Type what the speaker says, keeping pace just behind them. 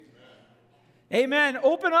Amen.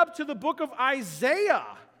 Open up to the book of Isaiah.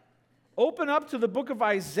 Open up to the book of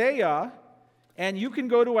Isaiah, and you can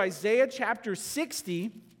go to Isaiah chapter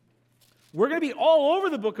 60. We're going to be all over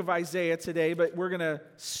the book of Isaiah today, but we're going to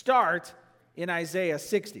start in Isaiah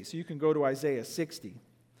 60. So you can go to Isaiah 60.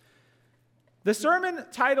 The sermon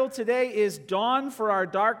title today is Dawn for Our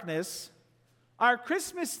Darkness. Our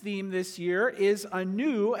Christmas theme this year is A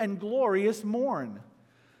New and Glorious Morn.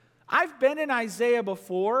 I've been in Isaiah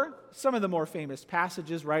before, some of the more famous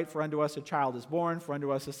passages, right? For unto us a child is born, for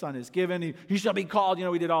unto us a son is given, he shall be called,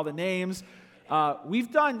 we did all the names. We've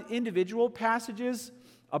done individual passages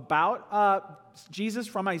about Jesus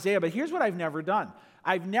from Isaiah, but here's what I've never done.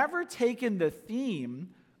 I've never taken the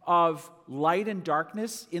theme of light and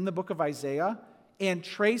darkness in the book of Isaiah and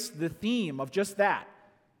traced the theme of just that.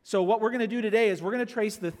 So what we're going to do today is we're going to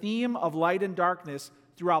trace the theme of light and darkness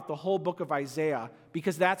throughout the whole book of Isaiah,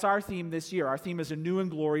 because that's our theme this year. Our theme is A New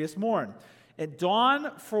and Glorious Morn. And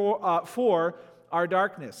dawn for our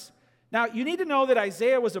darkness. Now, you need to know that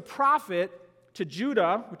Isaiah was a prophet to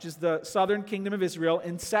Judah, which is the southern kingdom of Israel,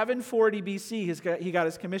 in 740 BC. He got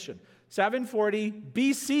his commission. 740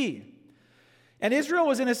 BC. And Israel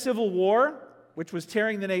was in a civil war, which was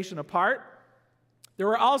tearing the nation apart. There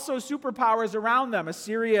were also superpowers around them,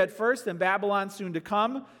 Assyria at first and Babylon soon to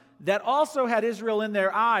come, that also had Israel in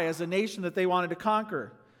their eye as a nation that they wanted to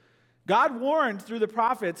conquer. God warned through the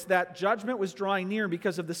prophets that judgment was drawing near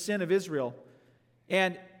because of the sin of Israel.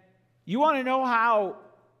 And you want to know how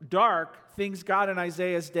dark things got in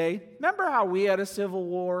Isaiah's day? Remember how we had a civil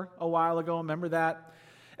war a while ago? Remember that?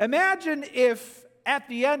 Imagine if at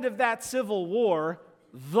the end of that civil war,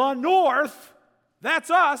 the North,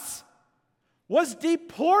 that's us, was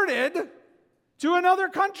deported to another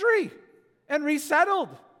country and resettled.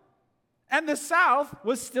 And the South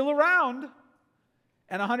was still around.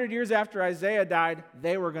 And 100 years after Isaiah died,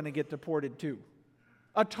 they were going to get deported too.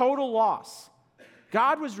 A total loss.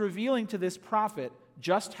 God was revealing to this prophet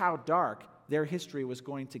just how dark their history was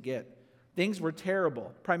going to get. Things were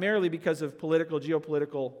terrible, primarily because of political,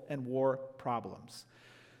 geopolitical, and war problems.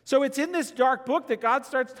 So it's in this dark book that God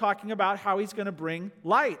starts talking about how he's going to bring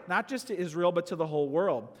light, not just to Israel, but to the whole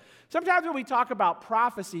world. Sometimes when we talk about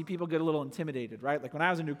prophecy, people get a little intimidated, right? Like when I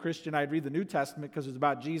was a new Christian, I'd read the New Testament because it was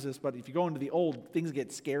about Jesus, but if you go into the Old, things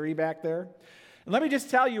get scary back there. And let me just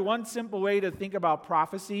tell you one simple way to think about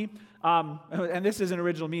prophecy, and this isn't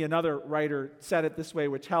original me, another writer said it this way,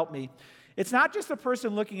 which helped me. It's not just a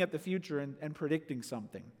person looking at the future and predicting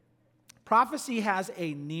something. Prophecy has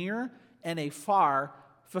a near and a far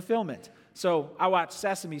fulfillment. So I watched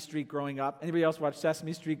Sesame Street growing up. Anybody else watch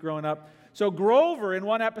Sesame Street growing up? So Grover, in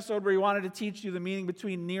one episode where he wanted to teach you the meaning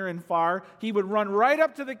between near and far, he would run right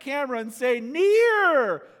up to the camera and say,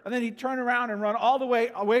 near! And then he'd turn around and run all the way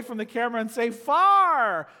away from the camera and say,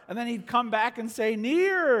 far! And then he'd come back and say,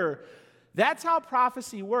 near! That's how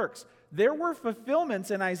prophecy works. There were fulfillments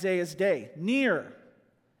in Isaiah's day, near.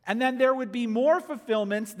 And then there would be more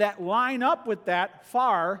fulfillments that line up with that,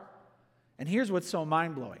 far. And here's what's so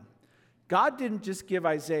mind-blowing. God didn't just give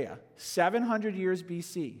Isaiah 700 years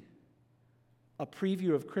BC a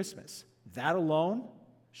preview of Christmas. That alone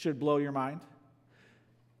should blow your mind.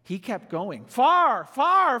 He kept going far,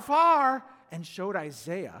 far, far, and showed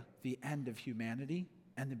Isaiah the end of humanity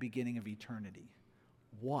and the beginning of eternity.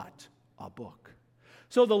 What a book.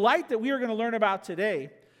 So the light that we are going to learn about today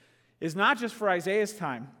is not just for Isaiah's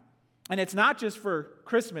time, and it's not just for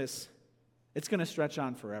Christmas. It's going to stretch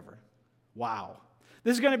on forever. Wow.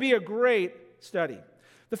 This is going to be a great study.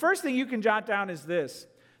 The first thing you can jot down is this.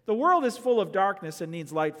 The world is full of darkness and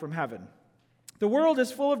needs light from heaven. The world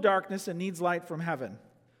is full of darkness and needs light from heaven.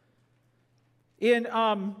 In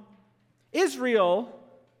Israel,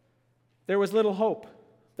 there was little hope.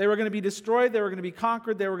 They were going to be destroyed, they were going to be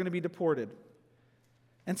conquered, they were going to be deported.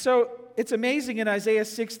 And so it's amazing in Isaiah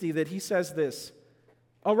 60 that he says this,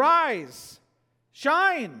 arise,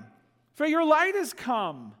 shine, for your light has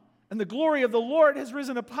come, and the glory of the Lord has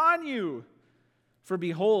risen upon you. For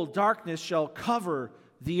behold, darkness shall cover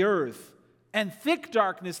the earth, and thick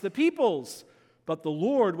darkness the peoples. But the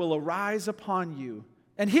Lord will arise upon you,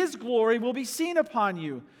 and his glory will be seen upon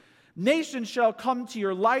you. Nations shall come to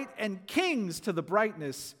your light, and kings to the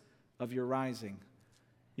brightness of your rising.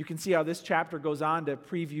 You can see how this chapter goes on to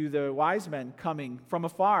preview the wise men coming from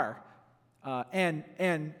afar and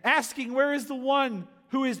asking, where is the one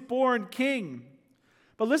who is born king?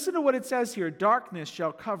 But listen to what it says here. Darkness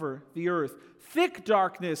shall cover the earth. Thick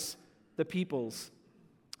darkness the peoples.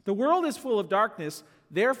 The world is full of darkness.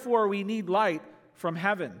 Therefore, we need light from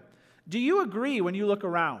heaven. Do you agree when you look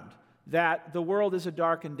around that the world is a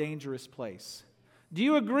dark and dangerous place? Do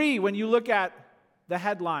you agree when you look at the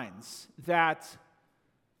headlines that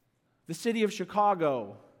the city of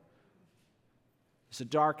Chicago is a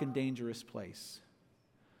dark and dangerous place?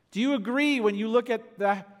 Do you agree when you look at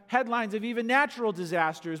the headlines of even natural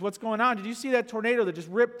disasters, what's going on? Did you see that tornado that just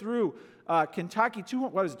ripped through Kentucky?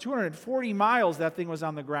 240 miles that thing was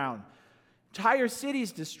on the ground. Entire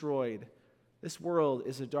cities destroyed. This world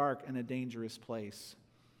is a dark and a dangerous place.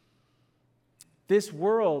 This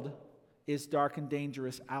world is dark and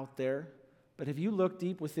dangerous out there, but have you looked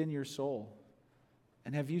deep within your soul?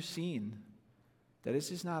 And have you seen that it's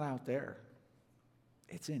just not out there?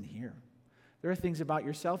 It's in here. There are things about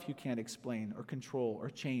yourself you can't explain or control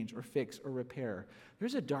or change or fix or repair.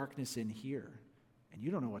 There's a darkness in here, and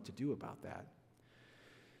you don't know what to do about that.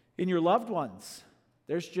 In your loved ones,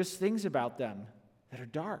 there's just things about them that are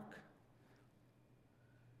dark.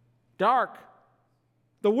 Dark.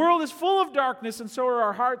 The world is full of darkness, and so are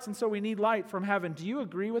our hearts, and so we need light from heaven. Do you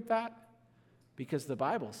agree with that? Because the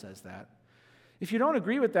Bible says that. If you don't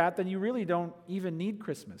agree with that, then you really don't even need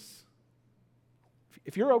Christmas.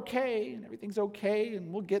 If you're okay and everything's okay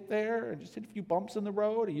and we'll get there and just hit a few bumps in the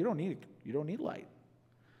road, you don't need light.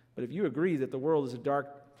 But if you agree that the world is a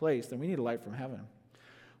dark place, then we need a light from heaven.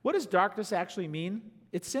 What does darkness actually mean?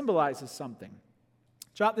 It symbolizes something.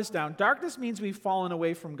 Jot this down. Darkness means we've fallen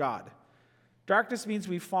away from God. Darkness means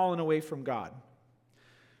we've fallen away from God.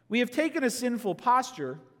 We have taken a sinful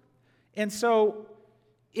posture, and so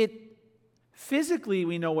physically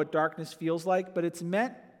we know what darkness feels like, but it's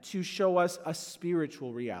meant to show us a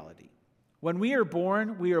spiritual reality. When we are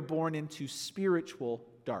born into spiritual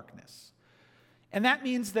darkness. And that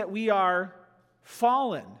means that we are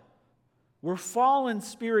fallen. We're fallen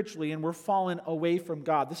spiritually, and we're fallen away from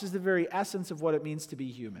God. This is the very essence of what it means to be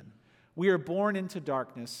human. We are born into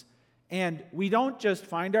darkness, and we don't just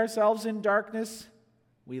find ourselves in darkness,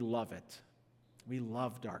 we love it. We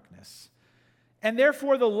love darkness. And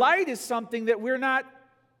therefore, the light is something that we're not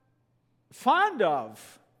fond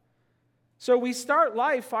of. So we start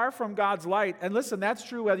life far from God's light. And listen, that's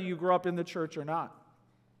true whether you grow up in the church or not.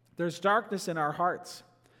 There's darkness in our hearts.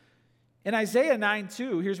 In Isaiah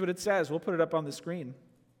 9:2, here's what it says. We'll put it up on the screen.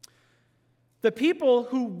 The people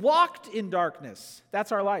who walked in darkness,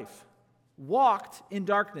 that's our life, walked in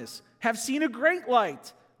darkness, have seen a great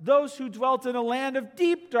light. Those who dwelt in a land of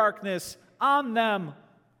deep darkness, on them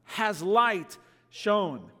has light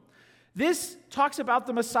shone. This talks about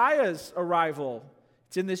the Messiah's arrival.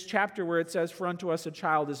 It's in this chapter where it says, "For unto us a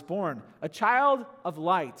child is born, a child of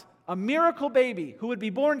light, a miracle baby who would be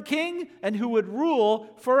born king and who would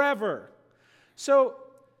rule forever." So,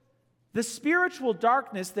 the spiritual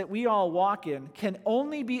darkness that we all walk in can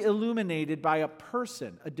only be illuminated by a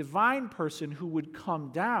person, a divine person who would come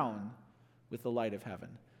down with the light of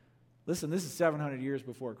heaven. Listen, this is 700 years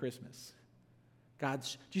before Christmas. Do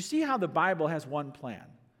you see how the Bible has one plan?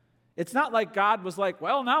 It's not like God was like,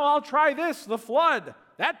 well, now I'll try this, the flood.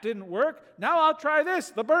 That didn't work. Now I'll try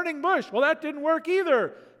this, the burning bush. Well, that didn't work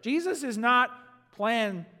either. Jesus is not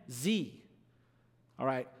plan Z. All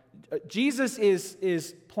right? Jesus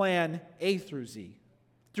is plan A through Z.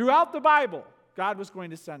 Throughout the Bible, God was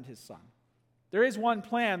going to send his son. There is one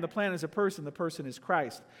plan. The plan is a person. The person is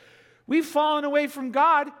Christ. We've fallen away from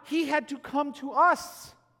God. He had to come to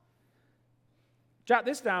us. Jot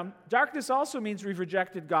this down. Darkness also means we've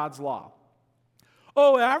rejected God's law.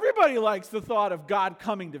 Oh, everybody likes the thought of God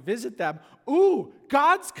coming to visit them. Ooh,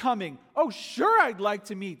 God's coming. Oh, sure, I'd like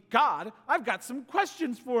to meet God. I've got some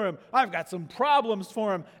questions for him. I've got some problems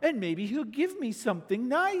for him. And maybe he'll give me something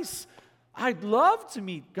nice. I'd love to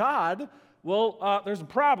meet God. Well, there's a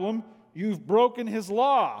problem. You've broken his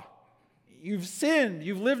law. You've sinned.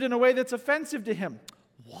 You've lived in a way that's offensive to him.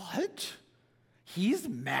 What? He's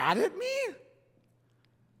mad at me?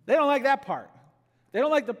 They don't like that part. They don't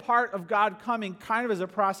like the part of God coming kind of as a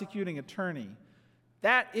prosecuting attorney.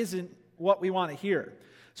 That isn't what we want to hear.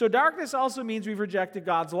 So darkness also means we've rejected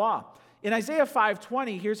God's law. In Isaiah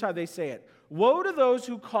 5:20, here's how they say it. Woe to those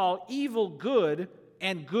who call evil good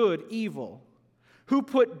and good evil, who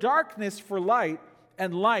put darkness for light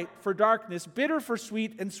and light for darkness, bitter for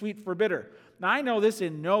sweet and sweet for bitter. Now, I know this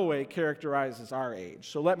in no way characterizes our age.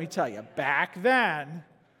 So let me tell you, back then,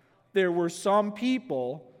 there were some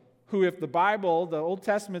people who, if the Bible, the Old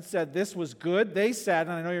Testament said this was good, they said,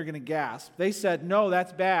 and I know you're going to gasp, they said, no,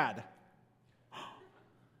 that's bad.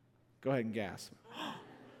 Go ahead and gasp.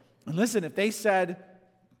 And listen, if they said,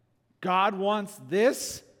 God wants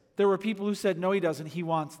this, there were people who said, no, he doesn't, he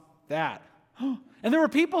wants that. And there were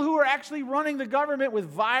people who were actually running the government with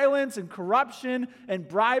violence and corruption and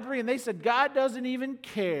bribery, and they said, God doesn't even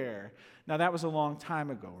care. Now, that was a long time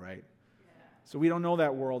ago, right? So we don't know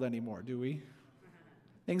that world anymore, do we?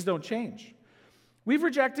 Things don't change. We've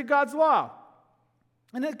rejected God's law.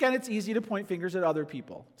 And again, it's easy to point fingers at other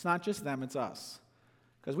people. It's not just them, it's us.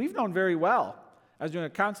 Because we've known very well. I was doing a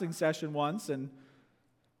counseling session once, and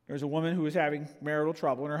there was a woman who was having marital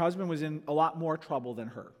trouble, and her husband was in a lot more trouble than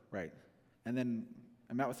her, right? And then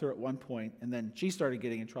I met with her at one point, and then she started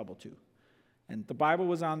getting in trouble too. And the Bible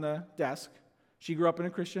was on the desk. She grew up in a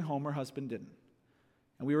Christian home, her husband didn't.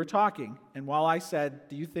 And we were talking, and while I said,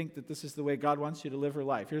 do you think that this is the way God wants you to live her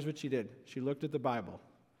life? Here's what she did. She looked at the Bible,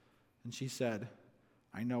 and she said,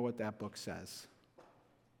 I know what that book says,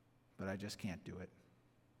 but I just can't do it.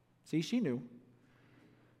 See, she knew.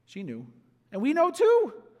 She knew. And we know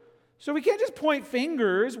too. So we can't just point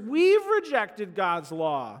fingers. We've rejected God's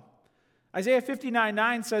law. Isaiah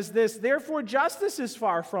 59:9 says this, therefore justice is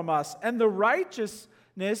far from us, and the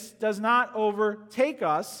righteousness does not overtake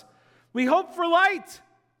us. We hope for light.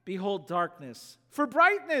 Behold darkness. For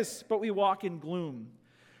brightness, but we walk in gloom.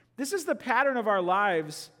 This is the pattern of our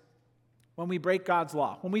lives when we break God's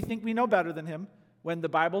law. When we think we know better than Him. When the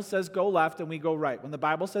Bible says go left and we go right. When the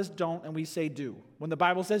Bible says don't and we say do. When the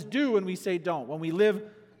Bible says do and we say don't. When we live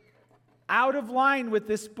out of line with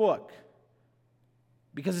this book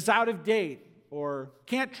because it's out of date or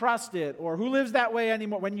can't trust it or who lives that way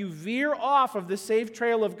anymore. When you veer off of the safe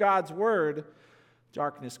trail of God's word,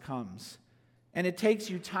 darkness comes. And it takes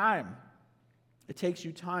you time. It takes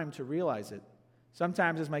you time to realize it.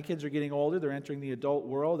 Sometimes as my kids are getting older, they're entering the adult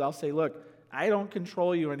world, I'll say, look, I don't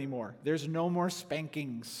control you anymore. There's no more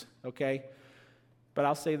spankings, okay? But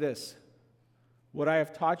I'll say this. What I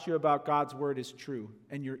have taught you about God's word is true,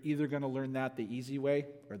 and you're either going to learn that the easy way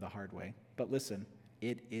or the hard way. But listen,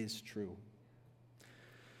 it is true.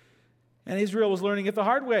 And Israel was learning it the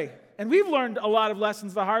hard way. And we've learned a lot of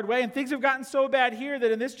lessons the hard way, and things have gotten so bad here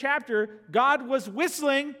that in this chapter, God was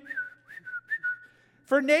whistling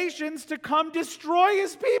for nations to come destroy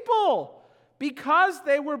His people because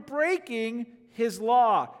they were breaking His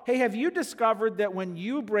law. Hey, have you discovered that when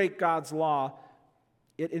you break God's law,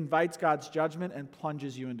 it invites God's judgment and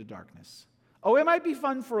plunges you into darkness? Oh, it might be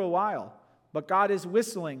fun for a while, but God is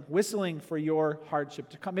whistling for your hardship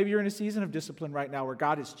to come. Maybe you're in a season of discipline right now where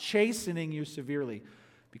God is chastening you severely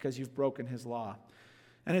because you've broken His law.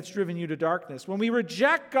 And it's driven you to darkness. When we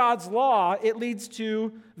reject God's law, it leads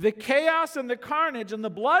to the chaos and the carnage and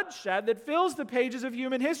the bloodshed that fills the pages of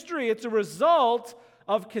human history. It's a result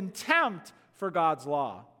of contempt for God's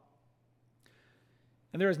law.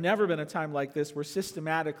 And there has never been a time like this where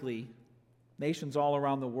systematically nations all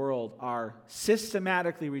around the world are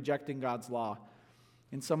systematically rejecting God's law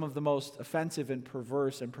in some of the most offensive and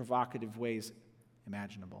perverse and provocative ways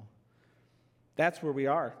imaginable. That's where we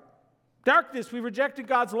are. Darkness, we rejected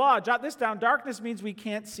God's law. Jot this down. Darkness means we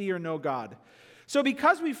can't see or know God. So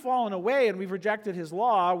because we've fallen away and we've rejected His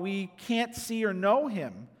law, we can't see or know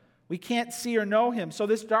Him. We can't see or know Him. So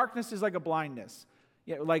this darkness is like a blindness.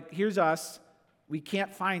 Like, here's us. We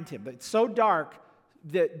can't find Him. But it's so dark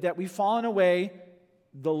that we've fallen away.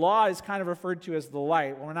 The law is kind of referred to as the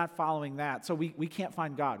light. Well, we're not following that. So we can't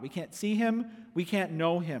find God. We can't see Him. We can't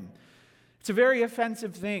know Him. It's a very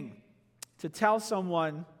offensive thing to tell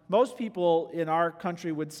someone. Most people in our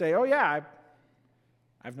country would say, oh yeah,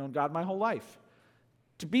 I've known God my whole life.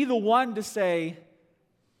 To be the one to say,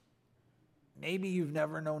 maybe you've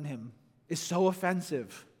never known Him is so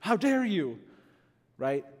offensive. How dare you?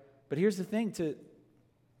 Right? But here's the thing,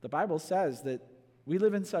 the Bible says that we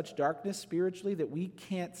live in such darkness spiritually that we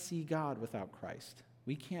can't see God without Christ.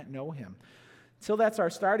 We can't know Him. Until that's our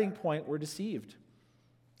starting point, we're deceived.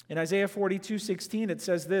 In Isaiah 42:16, it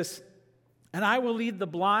says this, and I will lead the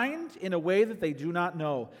blind in a way that they do not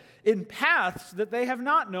know. In paths that they have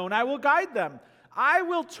not known, I will guide them. I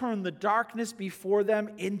will turn the darkness before them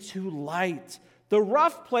into light, the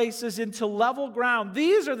rough places into level ground.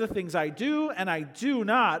 These are the things I do, and I do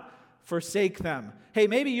not forsake them. Hey,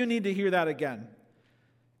 maybe you need to hear that again.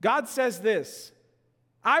 God says this,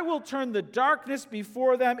 I will turn the darkness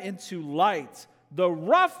before them into light, the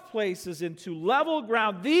rough places into level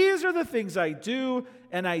ground. These are the things I do,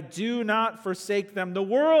 and I do not forsake them. The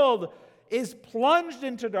world is plunged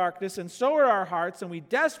into darkness, and so are our hearts, and we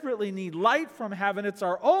desperately need light from heaven. It's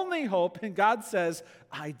our only hope, and God says,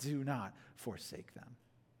 I do not forsake them.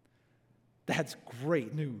 That's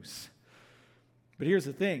great news. But here's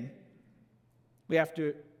the thing. We have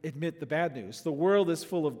to admit the bad news. The world is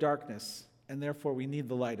full of darkness, and therefore we need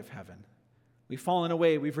the light of heaven. We've fallen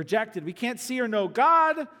away. We've rejected. We can't see or know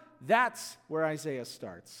God. That's where Isaiah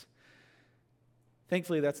starts.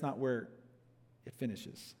 Thankfully, that's not where it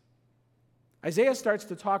finishes. Isaiah starts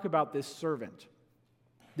to talk about this servant,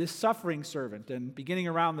 this suffering servant. And beginning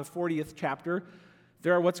around the 40th chapter,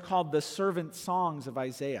 there are what's called the servant songs of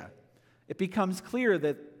Isaiah. it becomes clear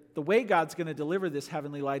that the way God's going to deliver this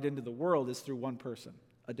heavenly light into the world is through one person,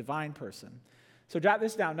 a divine person. So jot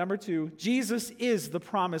this down. Number 2, Jesus is the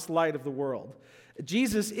promised light of the world.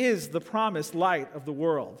 Jesus is the promised light of the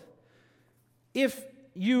world. If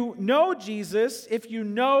you know Jesus, if you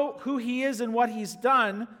know who he is and what he's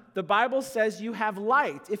done, the Bible says you have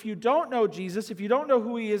light. If you don't know Jesus, if you don't know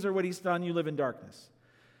who he is or what he's done, you live in darkness.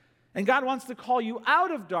 And God wants to call you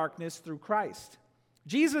out of darkness through Christ.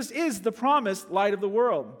 Jesus is the promised light of the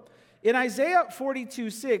world. In Isaiah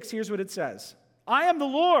 42:6, here's what it says. I am the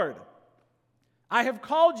Lord. I have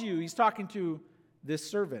called you. He's talking to this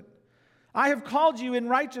servant. I have called you in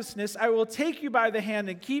righteousness. I will take you by the hand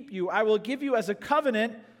and keep you. I will give you as a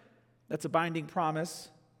covenant. That's a binding promise.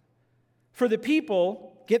 For the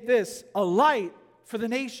people, get this, a light for the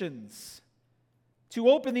nations. To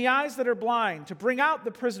open the eyes that are blind, to bring out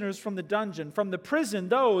the prisoners from the dungeon, from the prison,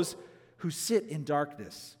 those who sit in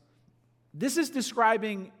darkness. This is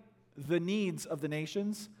describing the needs of the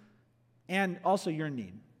nations and also your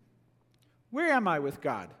need. Where am I with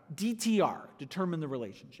God? DTR, determine the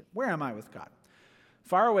relationship. Where am I with God?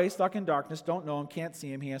 Far away, stuck in darkness, don't know him, can't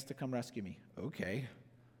see him, he has to come rescue me. Okay,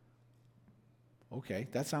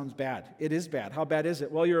 that sounds bad. It is bad. How bad is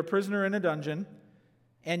it? Well, you're a prisoner in a dungeon,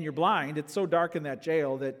 and you're blind. It's so dark in that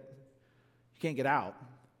jail that you can't get out.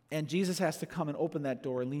 And Jesus has to come and open that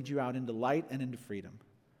door and lead you out into light and into freedom.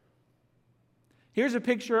 Here's a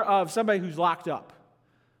picture of somebody who's locked up.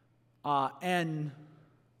 And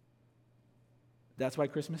that's why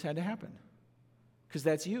Christmas had to happen. Because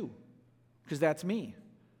that's you. Because that's me.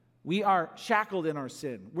 We are shackled in our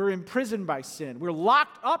sin. We're imprisoned by sin. We're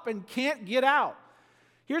locked up and can't get out.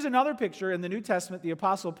 Here's another picture. In the New Testament, the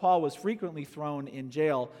Apostle Paul was frequently thrown in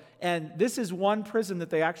jail. And this is one prison that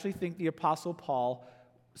they actually think the Apostle Paul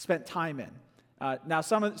spent time in. Now,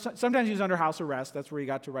 sometimes he was under house arrest. That's where he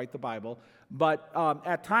got to write the Bible. But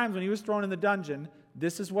at times when he was thrown in the dungeon,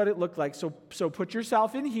 this is what it looked like. So put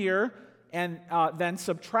yourself in here and then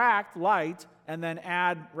subtract light and then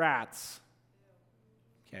add rats.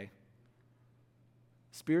 Okay?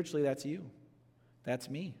 Spiritually, that's you. That's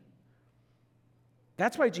me.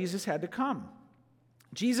 That's why Jesus had to come.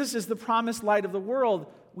 Jesus is the promised light of the world.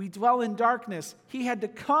 We dwell in darkness. He had to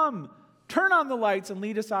come, turn on the lights, and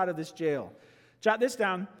lead us out of this jail. Jot this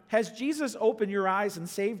down. Has Jesus opened your eyes and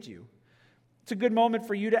saved you? It's a good moment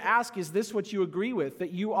for you to ask, is this what you agree with?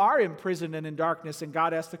 That you are imprisoned and in darkness and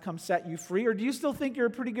God has to come set you free? Or do you still think you're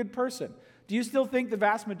a pretty good person? Do you still think the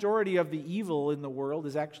vast majority of the evil in the world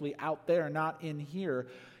is actually out there, not in here?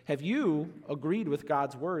 Have you agreed with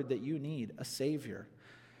God's word that you need a Savior?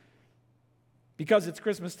 Because it's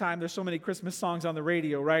Christmas time, there's so many Christmas songs on the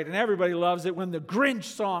radio, right? And everybody loves it when the Grinch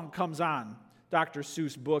song comes on. Dr.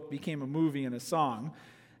 Seuss' book became a movie and a song.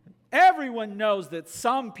 Everyone knows that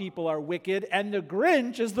some people are wicked, and the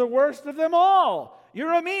Grinch is the worst of them all.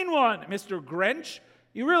 You're a mean one, Mr. Grinch.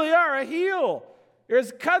 You really are a heel. You're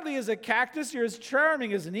as cuddly as a cactus. You're as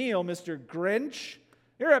charming as an eel, Mr. Grinch.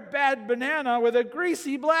 You're a bad banana with a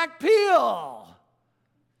greasy black peel.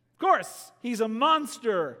 Of course, he's a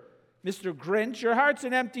monster, Mr. Grinch. Your heart's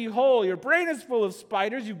an empty hole. Your brain is full of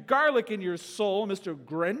spiders. You've garlic in your soul, Mr.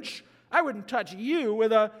 Grinch. I wouldn't touch you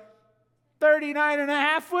with a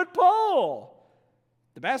 39.5-foot pole.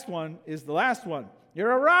 The best one is the last one.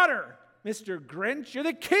 You're a rotter, Mr. Grinch. You're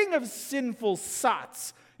the king of sinful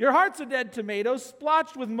sots. Your heart's a dead tomato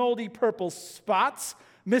splotched with moldy purple spots,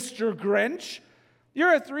 Mr. Grinch.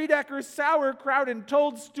 You're a three-decker sauerkraut and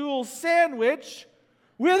toadstool sandwich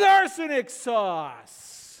with arsenic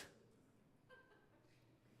sauce.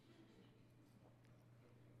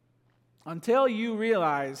 Until you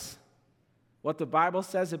realize what the Bible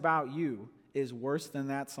says about you is worse than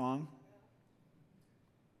that song,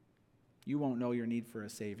 you won't know your need for a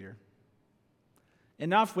Savior.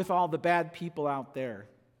 Enough with all the bad people out there.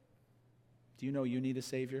 Do you know you need a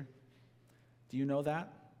Savior? Do you know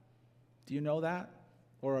that? Do you know that?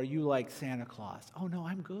 Or are you like Santa Claus? Oh no,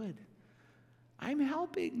 I'm good. I'm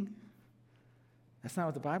helping. That's not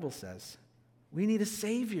what the Bible says. We need a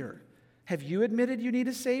Savior. Have you admitted you need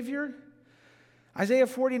a Savior? Isaiah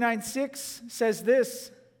 49:6 says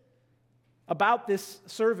this about this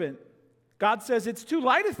servant. God says, it's too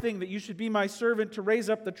light a thing that you should be my servant to raise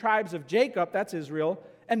up the tribes of Jacob, that's Israel,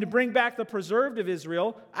 and to bring back the preserved of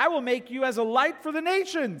Israel. I will make you as a light for the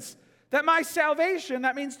nations, that my salvation,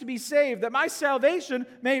 that means to be saved, that my salvation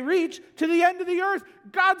may reach to the end of the earth.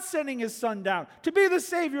 God's sending his son down to be the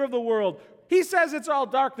Savior of the world. He says it's all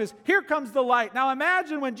darkness. Here comes the light. Now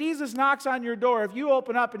imagine when Jesus knocks on your door, if you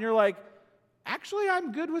open up and you're like, actually,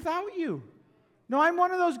 I'm good without you. No, I'm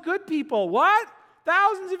one of those good people. What?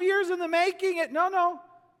 Thousands of years in the making? No.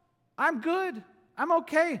 I'm good. I'm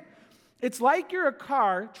okay. It's like you're a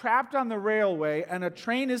car trapped on the railway and a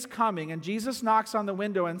train is coming and Jesus knocks on the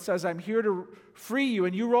window and says, I'm here to free you.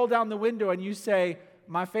 And you roll down the window and you say,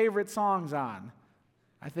 my favorite song's on.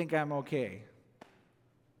 I think I'm okay.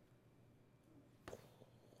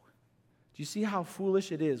 Do you see how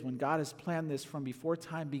foolish it is when God has planned this from before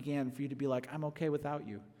time began for you to be like, I'm okay without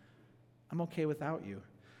you. I'm okay without you.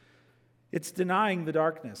 It's denying the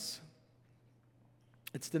darkness.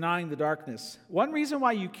 It's denying the darkness. One reason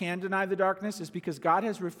why you can deny the darkness is because God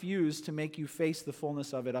has refused to make you face the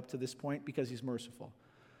fullness of it up to this point because he's merciful.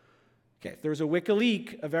 Okay, if there's a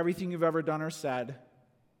WikiLeaks of everything you've ever done or said,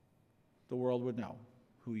 the world would know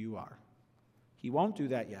who you are. He won't do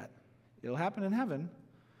that yet. It'll happen in heaven.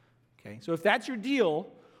 Okay, so if that's your deal,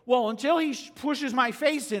 well, until he pushes my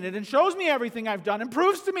face in it and shows me everything I've done and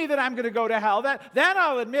proves to me that I'm going to go to hell, then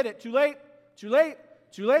I'll admit it. Too late, too late,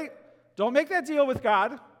 too late. Don't make that deal with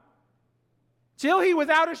God. Till he,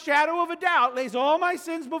 without a shadow of a doubt, lays all my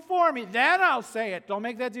sins before me, then I'll say it. Don't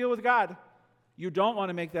make that deal with God. You don't want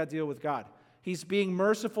to make that deal with God. He's being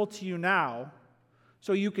merciful to you now,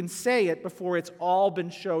 so you can say it before it's all been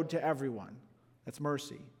showed to everyone. That's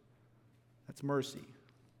mercy. That's mercy.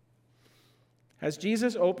 Has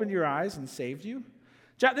Jesus opened your eyes and saved you?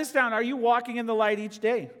 Jot this down. Are you walking in the light each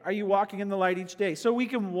day? Are you walking in the light each day? So we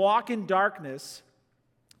can walk in darkness.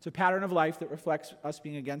 It's a pattern of life that reflects us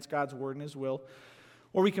being against God's word and his will.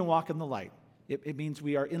 Or we can walk in the light. It means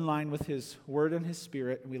we are in line with his word and his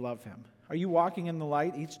spirit, and we love him. Are you walking in the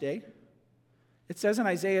light each day? It says in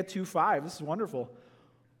Isaiah 2:5, this is wonderful.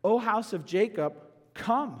 O house of Jacob,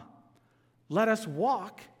 come, let us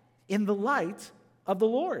walk in the light of the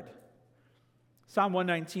Lord. Psalm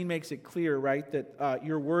 119 makes it clear, right, that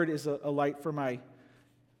your word is a lamp for my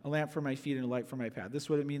feet and a light for my path. This is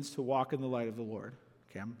what it means to walk in the light of the Lord.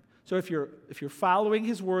 Okay? So if you're following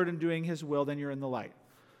his word and doing his will, then you're in the light.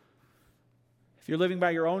 If you're living by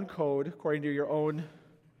your own code, according to your own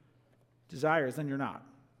desires, then you're not.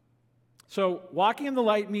 So walking in the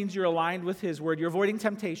light means you're aligned with his word. You're avoiding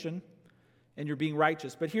temptation and you're being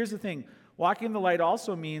righteous. But here's the thing. Walking in the light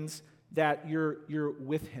also means that you're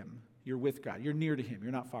with him. You're with God. You're near to him.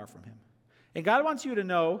 You're not far from him. And God wants you to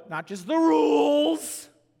know not just the rules.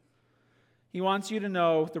 He wants you to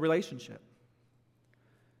know the relationship.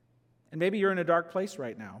 And maybe you're in a dark place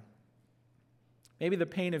right now. Maybe the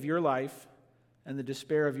pain of your life and the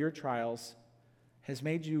despair of your trials has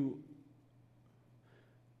made you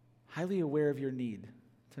highly aware of your need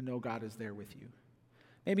to know God is there with you.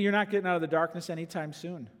 Maybe you're not getting out of the darkness anytime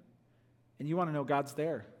soon, and you want to know God's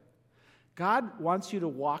there. God wants you to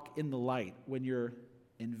walk in the light when you're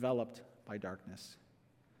enveloped by darkness.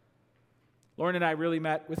 Lauren and I really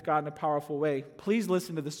met with God in a powerful way. Please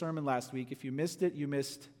listen to the sermon last week. If you missed it, you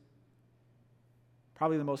missed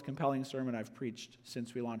probably the most compelling sermon I've preached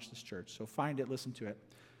since we launched this church. So find it, listen to it.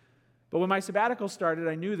 But when my sabbatical started,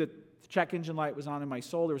 I knew that the check engine light was on in my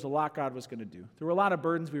soul. There was a lot God was going to do. There were a lot of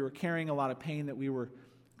burdens we were carrying, a lot of pain that we were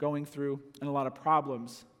going through, and a lot of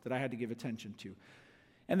problems that I had to give attention to.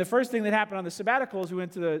 And the first thing that happened on the sabbatical is we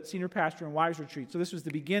went to the Senior Pastor and Wives Retreat. So this was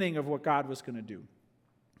the beginning of what God was going to do.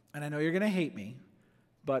 And I know you're going to hate me,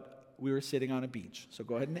 but we were sitting on a beach. So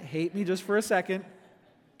go ahead and hate me just for a second.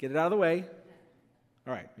 Get it out of the way.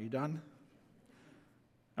 All right, are you done?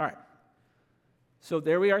 All right. So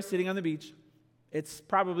there we are sitting on the beach. It's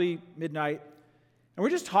probably midnight. And we're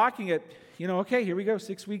just talking okay, here we go,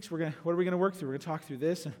 6 weeks. What are we going to work through? We're going to talk through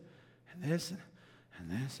this and this and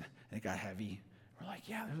this. And it got heavy. We're like,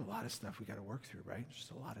 yeah, there's a lot of stuff we got to work through, right? Just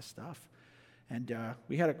a lot of stuff. And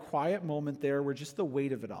we had a quiet moment there where just the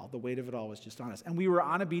weight of it all was just on us. And we were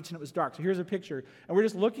on a beach and it was dark. So here's a picture. And we're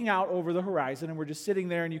just looking out over the horizon and we're just sitting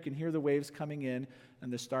there and you can hear the waves coming in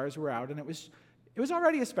and the stars were out. And it was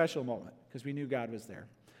already a special moment because we knew God was there.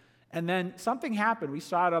 And then something happened. We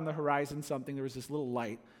saw it on the horizon, there was this little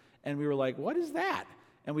light. And we were like, what is that?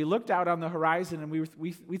 And we looked out on the horizon and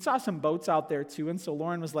we saw some boats out there too. And so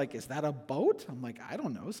Lauren was like, is that a boat? I'm like, I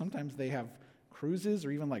don't know. Sometimes they have cruises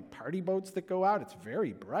or even like party boats that go out. It's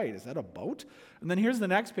very bright. Is that a boat? And then here's the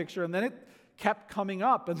next picture. And then it kept coming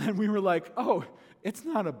up. And then we were like, oh, it's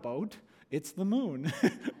not a boat. It's the moon.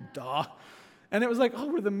 Duh. And it was like, oh,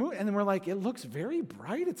 we're the moon. And then we're like, it looks very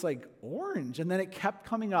bright. It's like orange. And then it kept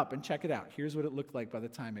coming up. And check it out. Here's what it looked like by the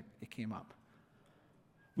time it came up.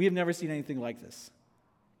 We have never seen anything like this.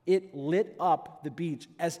 It lit up the beach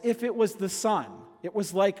as if it was the sun. It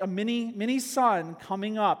was like a mini sun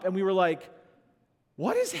coming up. And we were like,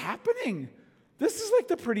 what is happening? This is like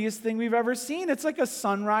the prettiest thing we've ever seen. It's like a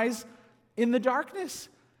sunrise in the darkness.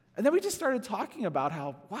 And then we just started talking about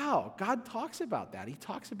how, wow, God talks about that. He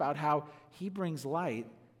talks about how he brings light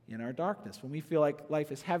in our darkness. When we feel like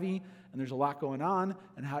life is heavy and there's a lot going on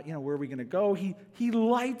and how, where are we going to go? He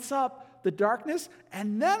lights up the darkness.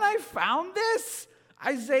 And then I found this,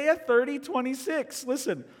 Isaiah 30:26.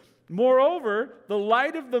 Listen, moreover, the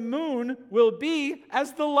light of the moon will be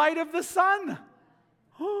as the light of the sun.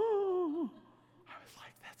 Oh, I was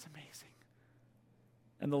like, that's amazing.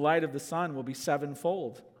 And the light of the sun will be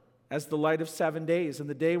sevenfold, as the light of 7 days, in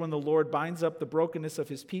the day when the Lord binds up the brokenness of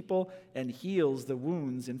his people and heals the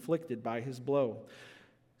wounds inflicted by his blow.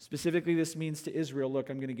 Specifically, this means to Israel, look,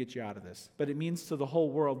 I'm going to get you out of this. But it means to the whole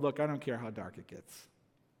world, look, I don't care how dark it gets.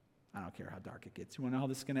 I don't care how dark it gets. You want to know how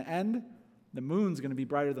this is going to end? The moon's going to be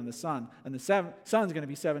brighter than the sun, and the sun's going to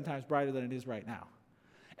be 7 times brighter than it is right now.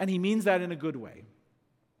 And he means that in a good way.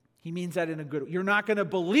 He means that in a good way. You're not going to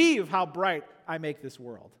believe how bright I make this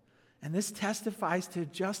world. And this testifies to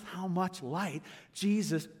just how much light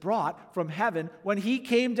Jesus brought from heaven when he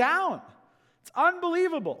came down. It's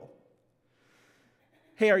unbelievable.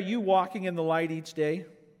 Hey, are you walking in the light each day?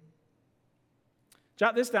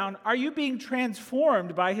 Jot this down. Are you being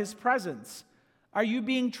transformed by his presence? Are you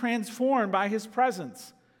being transformed by his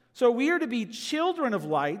presence? So we are to be children of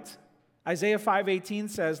light. Isaiah 5:18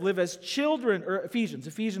 says, live as children, or Ephesians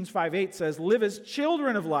 5:8 says, live as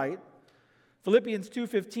children of light. Philippians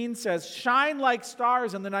 2:15 says, shine like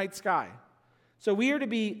stars in the night sky. So we are to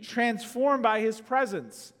be transformed by his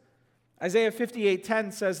presence. Isaiah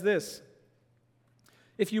 58:10 says this,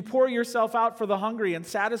 if you pour yourself out for the hungry and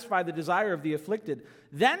satisfy the desire of the afflicted,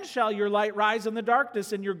 then shall your light rise in the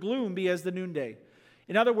darkness and your gloom be as the noonday.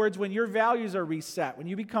 In other words, when your values are reset, when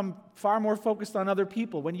you become far more focused on other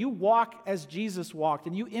people, when you walk as Jesus walked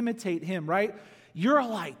and you imitate him, right? You're a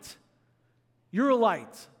light. You're a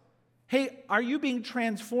light. Hey, are you being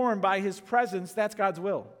transformed by his presence? That's God's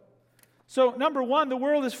will. So, number one, the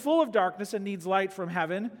world is full of darkness and needs light from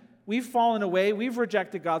heaven. We've fallen away. We've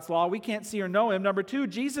rejected God's law. We can't see or know him. Number two,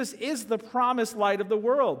 Jesus is the promised light of the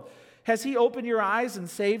world. Has he opened your eyes and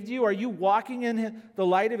saved you? Are you walking in the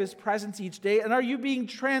light of his presence each day? And are you being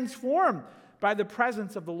transformed by the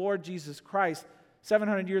presence of the Lord Jesus Christ?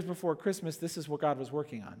 700 years before Christmas, this is what God was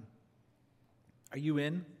working on. Are you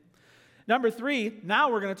in? Number three,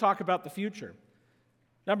 now we're going to talk about the future.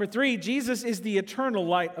 Number three, Jesus is the eternal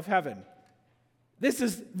light of heaven. This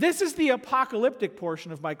is the apocalyptic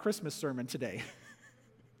portion of my Christmas sermon today.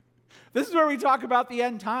 This is where we talk about the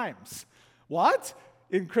end times. What?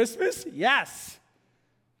 In Christmas? Yes.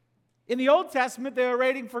 In the Old Testament, they were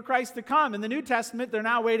waiting for Christ to come. In the New Testament, they're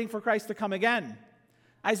now waiting for Christ to come again.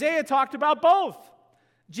 Isaiah talked about both.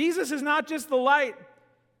 Jesus is not just the light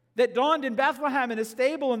that dawned in Bethlehem in a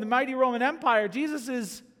stable in the mighty Roman Empire. Jesus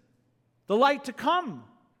is the light to come.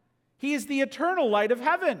 He is the eternal light of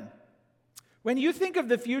heaven. When you think of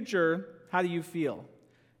the future, how do you feel?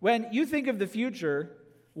 When you think of the future,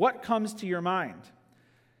 what comes to your mind?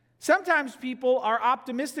 Sometimes people are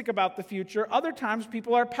optimistic about the future. Other times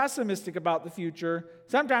people are pessimistic about the future.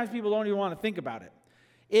 Sometimes people don't even want to think about it.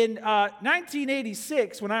 In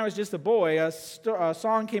 1986, when I was just a boy, a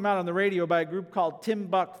song came out on the radio by a group called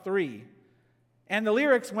Timbuk 3. And the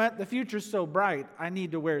lyrics went, "The future's so bright, I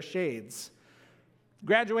need to wear shades."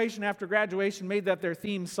 Graduation after graduation made that their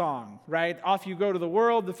theme song, right? Off you go to the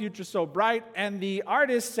world, the future's so bright. And the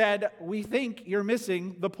artist said, "We think you're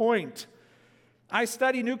missing the point. I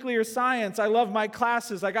study nuclear science. I love my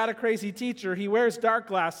classes. I got a crazy teacher. He wears dark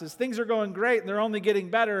glasses. Things are going great, and they're only getting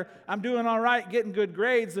better. I'm doing all right, getting good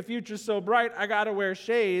grades. The future's so bright, I got to wear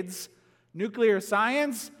shades." Nuclear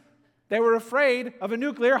science? They were afraid of a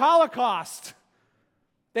nuclear holocaust.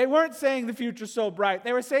 They weren't saying the future's so bright.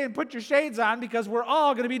 They were saying, put your shades on because we're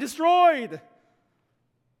all going to be destroyed.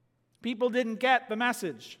 People didn't get the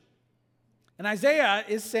message. And Isaiah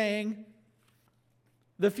is saying,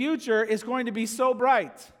 the future is going to be so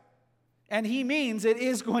bright. And he means it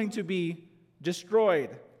is going to be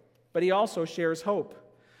destroyed. But he also shares hope.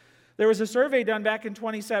 There was a survey done back in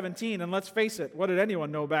 2017, and let's face it, what did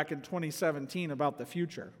anyone know back in 2017 about the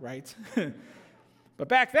future, right? But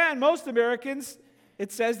back then, most Americans,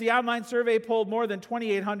 it says the online survey polled more than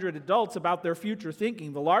 2,800 adults about their future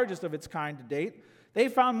thinking, the largest of its kind to date. They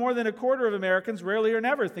found more than a quarter of Americans rarely or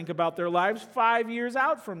never think about their lives 5 years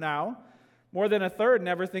out from now. More than a third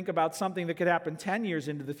never think about something that could happen 10 years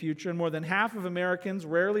into the future, and more than half of Americans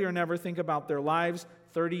rarely or never think about their lives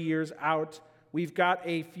 30 years out. We've got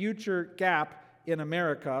a future gap in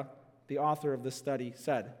America, the author of this study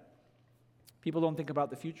said. People don't think about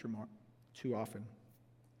the future too often.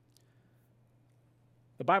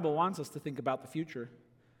 The Bible wants us to think about the future.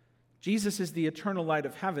 Jesus is the eternal light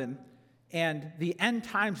of heaven, and the end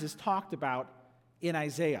times is talked about in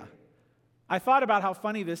Isaiah. I thought about how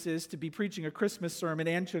funny this is to be preaching a Christmas sermon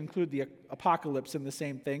and to include the apocalypse in the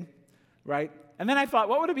same thing, right? And then I thought,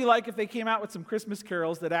 what would it be like if they came out with some Christmas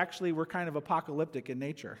carols that actually were kind of apocalyptic in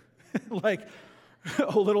nature? Like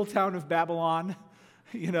O Little Town of Babylon,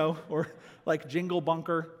 or like Jingle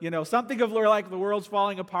Bunker, something of like the world's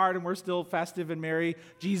falling apart and we're still festive and merry.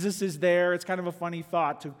 Jesus is there. It's kind of a funny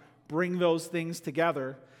thought to bring those things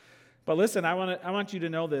together. But listen, I want you to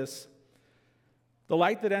know this. The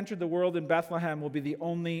light that entered the world in Bethlehem will be the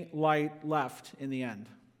only light left in the end.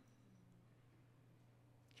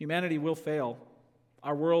 Humanity will fail.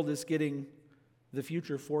 Our world is getting the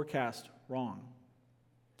future forecast wrong.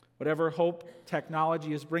 Whatever hope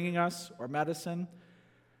technology is bringing us, or medicine,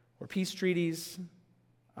 or peace treaties,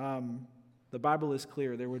 the Bible is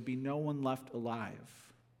clear. There would be no one left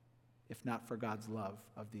alive if not for God's love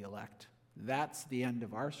of the elect. That's the end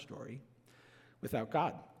of our story without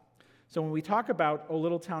God. So when we talk about O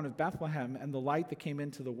Little Town of Bethlehem and the light that came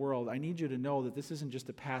into the world, I need you to know that this isn't just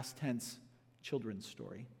a past tense children's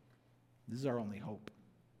story. This is our only hope.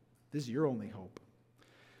 This is your only hope.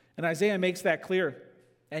 And Isaiah makes that clear.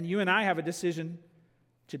 And you and I have a decision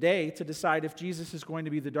today to decide if Jesus is going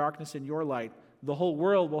to be the darkness in your light. The whole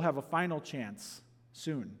world will have a final chance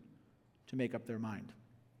soon to make up their mind.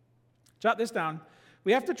 Jot this down.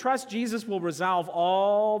 We have to trust Jesus will resolve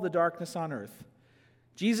all the darkness on earth.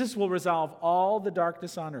 Jesus will resolve all the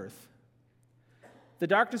darkness on earth. The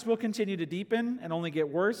darkness will continue to deepen and only get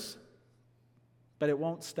worse, but it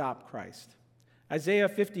won't stop Christ. Isaiah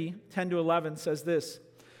 50, 10-11 says this,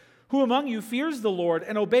 "Who among you fears the Lord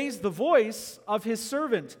and obeys the voice of his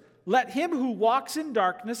servant? Let him who walks in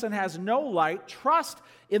darkness and has no light trust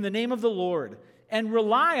in the name of the Lord and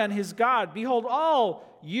rely on his God. Behold,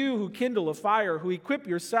 all you who kindle a fire, who equip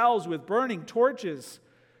yourselves with burning torches,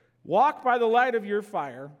 walk by the light of your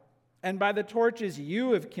fire, and by the torches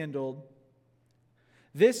you have kindled.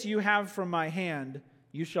 This you have from my hand,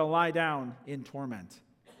 you shall lie down in torment."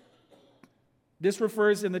 This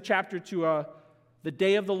refers in the chapter to the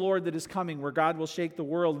day of the Lord that is coming, where God will shake the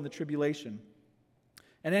world in the tribulation.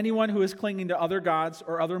 And anyone who is clinging to other gods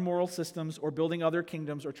or other moral systems or building other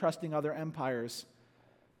kingdoms or trusting other empires,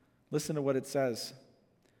 listen to what it says.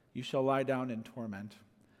 You shall lie down in torment.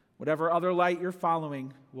 Whatever other light you're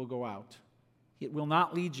following will go out. It will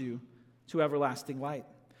not lead you to everlasting light.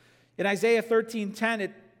 In Isaiah 13:10,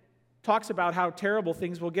 it talks about how terrible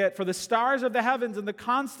things will get. "For the stars of the heavens and the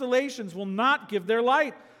constellations will not give their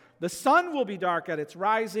light. The sun will be dark at its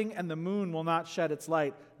rising, and the moon will not shed its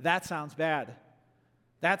light." That sounds bad.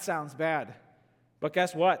 That sounds bad. But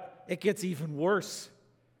guess what? It gets even worse.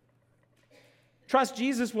 Trust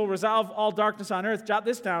Jesus will resolve all darkness on earth. Jot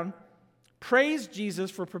this down. Praise Jesus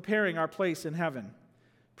for preparing our place in heaven.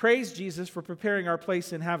 Praise Jesus for preparing our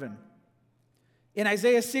place in heaven. In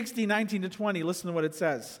Isaiah 60, 19-20, listen to what it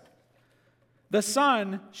says. "The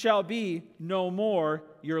sun shall be no more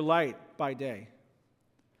your light by day."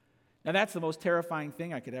 Now that's the most terrifying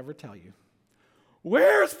thing I could ever tell you.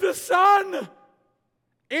 Where's the sun?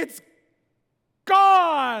 It's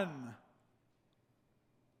gone.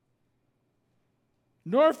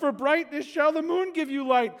 "Nor for brightness shall the moon give you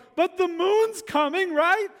light." But the moon's coming,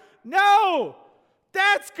 right? No,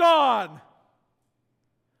 that's gone.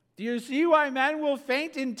 Do you see why men will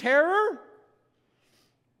faint in terror?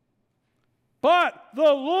 But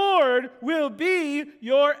the Lord will be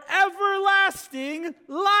your everlasting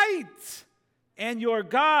light, and your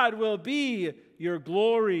God will be your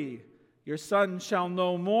glory. Your sun shall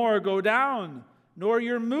no more go down, nor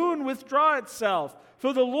your moon withdraw itself,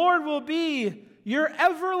 for the Lord will be your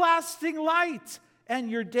everlasting light, and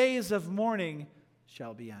your days of mourning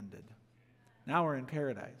shall be ended. Now we're in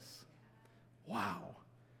paradise. Wow.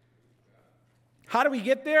 How do we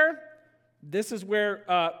get there? This is where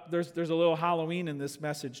there's a little Halloween in this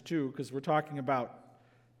message too, because we're talking about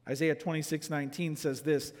Isaiah 26:19 says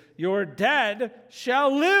this, "Your dead shall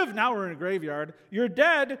live." Now we're in a graveyard. "Your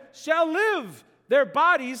dead shall live. Their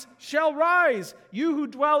bodies shall rise. You who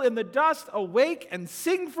dwell in the dust, awake and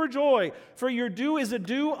sing for joy. For your dew is a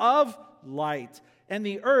dew of light, and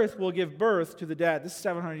the earth will give birth to the dead." This is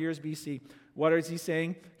 700 years BC. What is he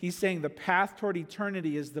saying? He's saying the path toward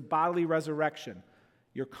eternity is the bodily resurrection.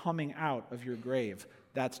 You're coming out of your grave.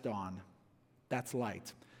 That's dawn. That's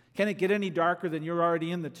light. Can it get any darker than you're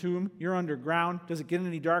already in the tomb? You're underground. Does it get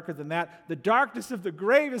any darker than that? The darkness of the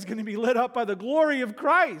grave is going to be lit up by the glory of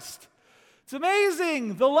Christ. It's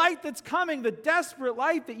amazing. The light that's coming, the desperate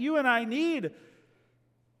light that you and I need.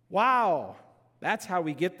 Wow. That's how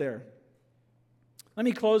we get there. Let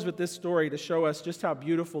me close with this story to show us just how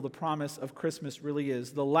beautiful the promise of Christmas really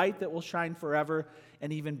is. The light that will shine forever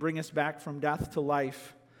and even bring us back from death to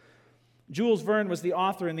life. Jules Verne was the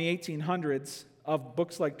author in the 1800s of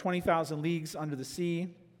books like 20,000 Leagues Under the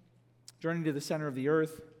Sea, Journey to the Center of the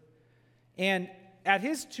Earth. And at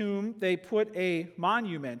his tomb, they put a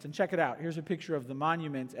monument. And check it out. Here's a picture of the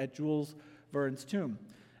monument at Jules Verne's tomb.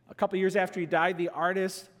 A couple years after he died, the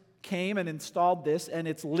artist came and installed this, and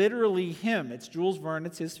it's literally him. It's Jules Verne.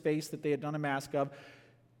 It's his face that they had done a mask of,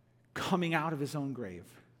 coming out of his own grave.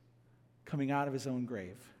 Coming out of his own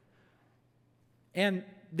grave. And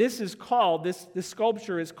this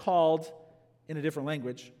sculpture is called, in a different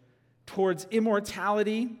language, Towards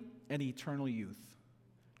Immortality and Eternal Youth.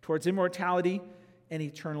 Towards immortality and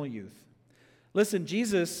eternal youth. Listen,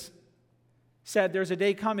 Jesus said there's a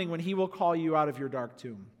day coming when he will call you out of your dark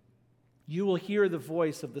tomb. You will hear the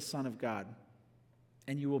voice of the Son of God,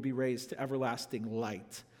 and you will be raised to everlasting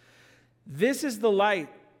light. This is the light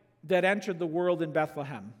that entered the world in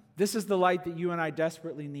Bethlehem. This is the light that you and I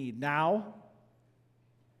desperately need now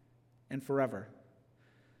and forever.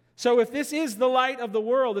 So if this is the light of the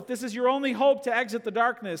world, if this is your only hope to exit the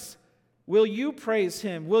darkness, will you praise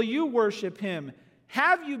him? Will you worship him?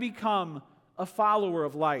 Have you become a follower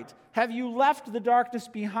of light? Have you left the darkness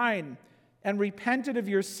behind and repented of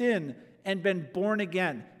your sin and been born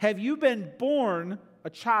again? Have you been born a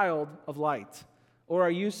child of light? Or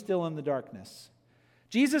are you still in the darkness?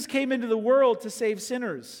 Jesus came into the world to save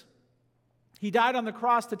sinners. He died on the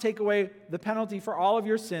cross to take away the penalty for all of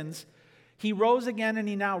your sins. He rose again, and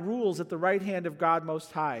he now rules at the right hand of God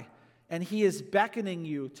Most High. And he is beckoning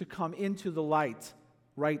you to come into the light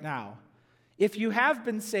right now. If you have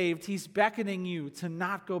been saved, he's beckoning you to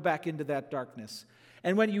not go back into that darkness.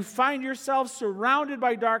 And when you find yourself surrounded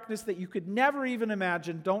by darkness that you could never even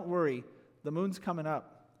imagine, don't worry. The moon's coming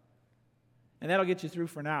up. And that'll get you through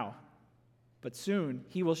for now. But soon,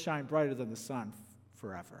 he will shine brighter than the sun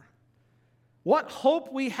forever. What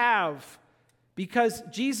hope we have, because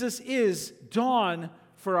Jesus is dawn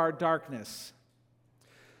for our darkness.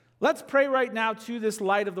 Let's pray right now to this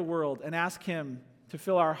light of the world and ask him to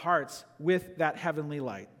fill our hearts with that heavenly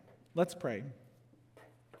light. Let's pray.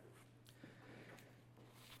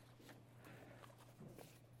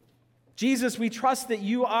 Jesus, we trust that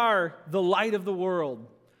you are the light of the world.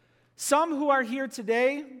 Some who are here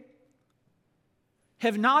today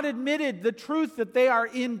have not admitted the truth that they are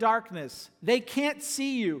in darkness. They can't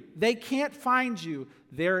see you. They can't find you.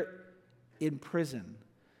 They're in prison.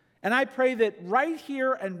 And I pray that right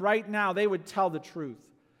here and right now they would tell the truth.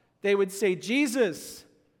 They would say, Jesus,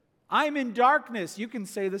 I'm in darkness. You can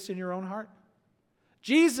say this in your own heart.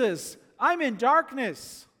 Jesus, I'm in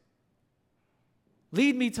darkness.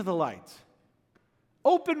 Lead me to the light.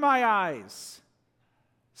 Open my eyes.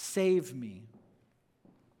 Save me.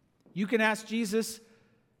 You can ask Jesus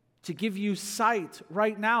to give you sight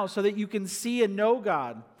right now so that you can see and know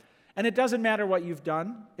God. And it doesn't matter what you've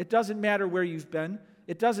done. It doesn't matter where you've been.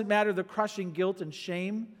 It doesn't matter the crushing guilt and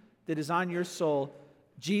shame that is on your soul.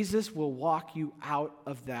 Jesus will walk you out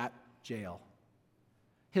of that jail.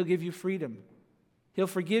 He'll give you freedom. He'll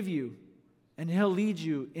forgive you. And he'll lead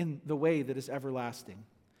you in the way that is everlasting.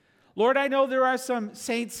 Lord, I know there are some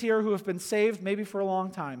saints here who have been saved maybe for a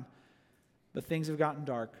long time, but things have gotten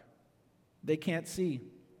dark. They can't see.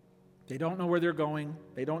 They don't know where they're going.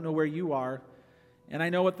 They don't know where you are. And I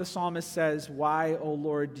know what the psalmist says, why, O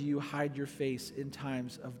Lord, do you hide your face in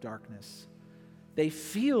times of darkness? They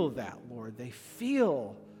feel that, Lord. They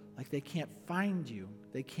feel like they can't find you.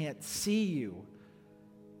 They can't see you.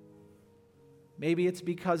 Maybe it's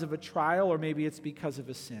because of a trial, or maybe it's because of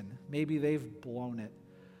a sin. Maybe they've blown it,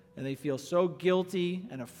 and they feel so guilty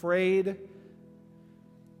and afraid.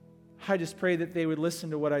 I just pray that they would listen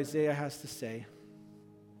to what Isaiah has to say,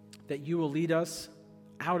 that you will lead us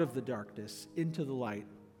out of the darkness into the light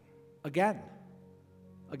again.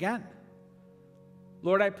 Again.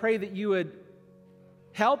 Lord, I pray that you would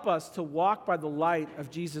help us to walk by the light of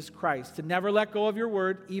Jesus Christ, to never let go of your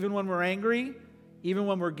word, even when we're angry, even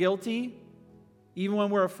when we're guilty, even when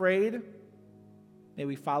we're afraid. May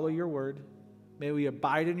we follow your word. May we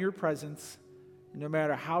abide in your presence. And no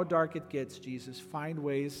matter how dark it gets, Jesus, find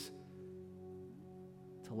ways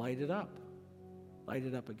to light it up. Light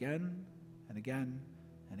it up again and again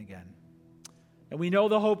and again. And we know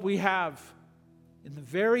the hope we have in the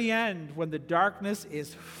very end, when the darkness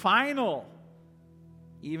is final.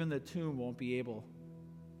 Even the tomb won't be able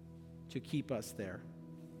to keep us there.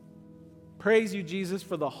 Praise you, Jesus,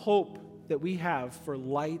 for the hope that we have for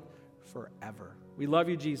light forever. We love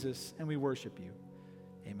you, Jesus, and we worship you.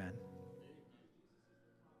 Amen.